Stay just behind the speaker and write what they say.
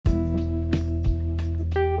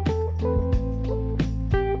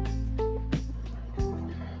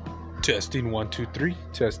Testing 1 2 3.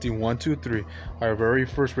 Testing 1 2 3. Our very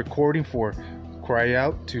first recording for Cry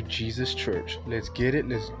Out to Jesus Church. Let's get it.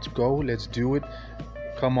 Let's go. Let's do it.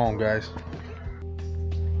 Come on, guys.